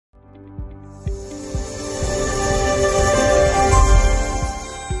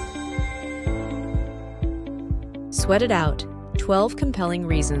Sweat it out. 12 compelling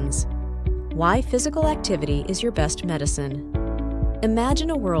reasons. Why physical activity is your best medicine. Imagine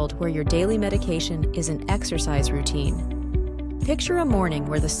a world where your daily medication is an exercise routine. Picture a morning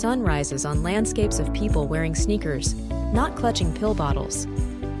where the sun rises on landscapes of people wearing sneakers, not clutching pill bottles.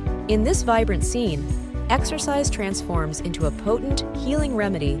 In this vibrant scene, exercise transforms into a potent, healing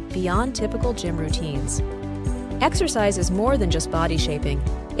remedy beyond typical gym routines. Exercise is more than just body shaping.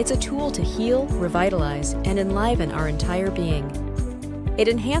 It's a tool to heal, revitalize, and enliven our entire being. It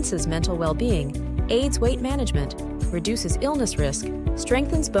enhances mental well-being, aids weight management, reduces illness risk,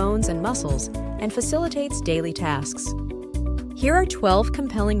 strengthens bones and muscles, and facilitates daily tasks. Here are 12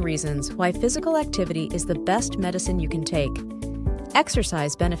 compelling reasons why physical activity is the best medicine you can take.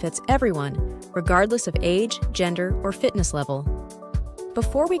 Exercise benefits everyone, regardless of age, gender, or fitness level.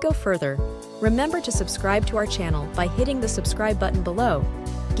 Before we go further, remember to subscribe to our channel by hitting the subscribe button below,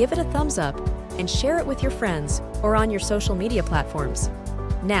 give it a thumbs up, and share it with your friends or on your social media platforms.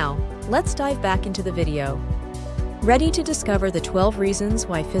 Now, let's dive back into the video. Ready to discover the 12 reasons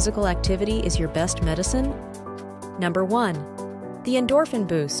why physical activity is your best medicine? Number 1. The Endorphin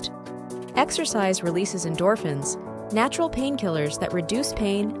Boost. Exercise releases endorphins, natural painkillers that reduce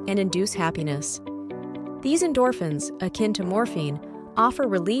pain and induce happiness. These endorphins, akin to morphine, offer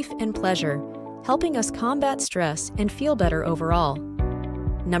relief and pleasure, helping us combat stress and feel better overall.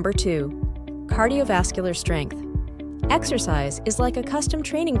 Number 2. Cardiovascular Strength. Exercise is like a custom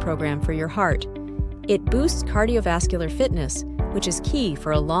training program for your heart. It boosts cardiovascular fitness, which is key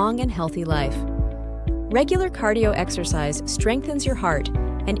for a long and healthy life. Regular cardio exercise strengthens your heart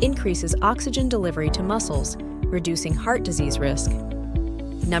and increases oxygen delivery to muscles, reducing heart disease risk.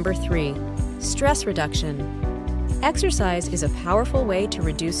 Number 3. Stress reduction. Exercise is a powerful way to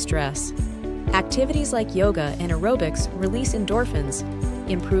reduce stress. Activities like yoga and aerobics release endorphins,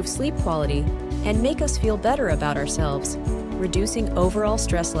 improve sleep quality, and make us feel better about ourselves, reducing overall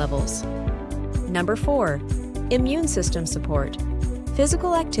stress levels. Number 4. Immune system support.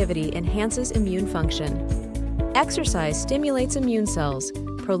 Physical activity enhances immune function. Exercise stimulates immune cells,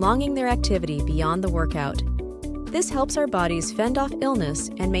 prolonging their activity beyond the workout. This helps our bodies fend off illness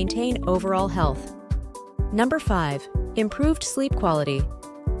and maintain overall health. Number 5. Improved sleep quality.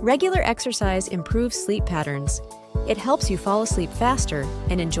 Regular exercise improves sleep patterns. It helps you fall asleep faster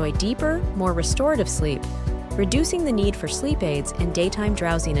and enjoy deeper, more restorative sleep, reducing the need for sleep aids and daytime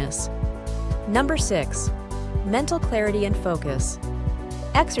drowsiness. Number 6. Mental clarity and focus.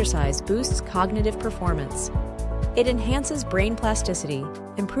 Exercise boosts cognitive performance. It enhances brain plasticity,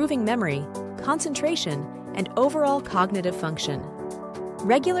 improving memory, concentration, and overall cognitive function.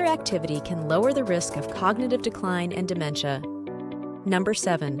 Regular activity can lower the risk of cognitive decline and dementia. Number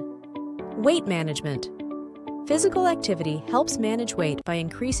 7. Weight management. Physical activity helps manage weight by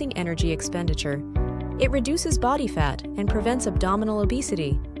increasing energy expenditure. It reduces body fat and prevents abdominal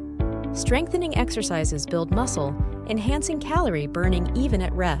obesity. Strengthening exercises build muscle, enhancing calorie burning even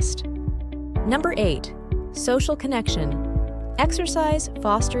at rest. Number 8. Social connection. Exercise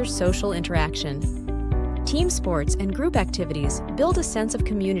fosters social interaction. Team sports and group activities build a sense of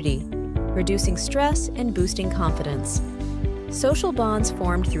community, reducing stress and boosting confidence. Social bonds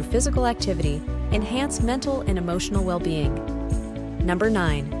formed through physical activity enhance mental and emotional well-being. Number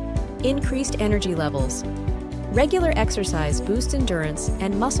 9. Increased energy levels. Regular exercise boosts endurance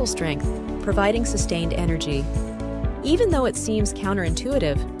and muscle strength, providing sustained energy. Even though it seems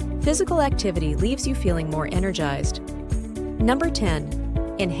counterintuitive, physical activity leaves you feeling more energized. Number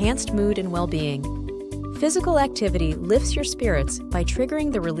 10. Enhanced mood and well-being. Physical activity lifts your spirits by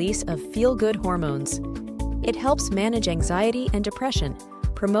triggering the release of feel-good hormones. It helps manage anxiety and depression,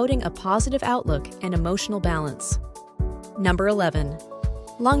 promoting a positive outlook and emotional balance. Number 11.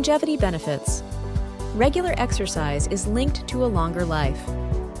 Longevity benefits. Regular exercise is linked to a longer life.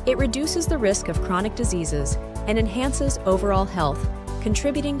 It reduces the risk of chronic diseases and enhances overall health,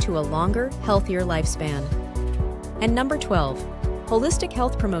 contributing to a longer, healthier lifespan. And number 12. Holistic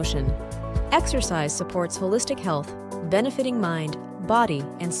health promotion. Exercise supports holistic health, benefiting mind, body,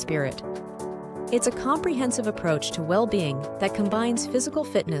 and spirit. It's a comprehensive approach to well-being that combines physical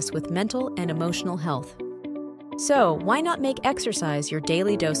fitness with mental and emotional health. So, why not make exercise your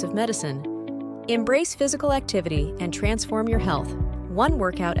daily dose of medicine? Embrace physical activity and transform your health, one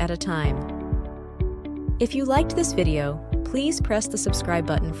workout at a time. If you liked this video, please press the subscribe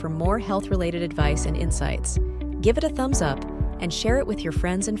button for more health-related advice and insights. Give it a thumbs up and share it with your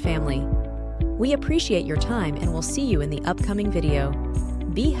friends and family. We appreciate your time and we'll see you in the upcoming video.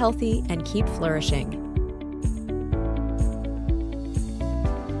 Be healthy and keep flourishing.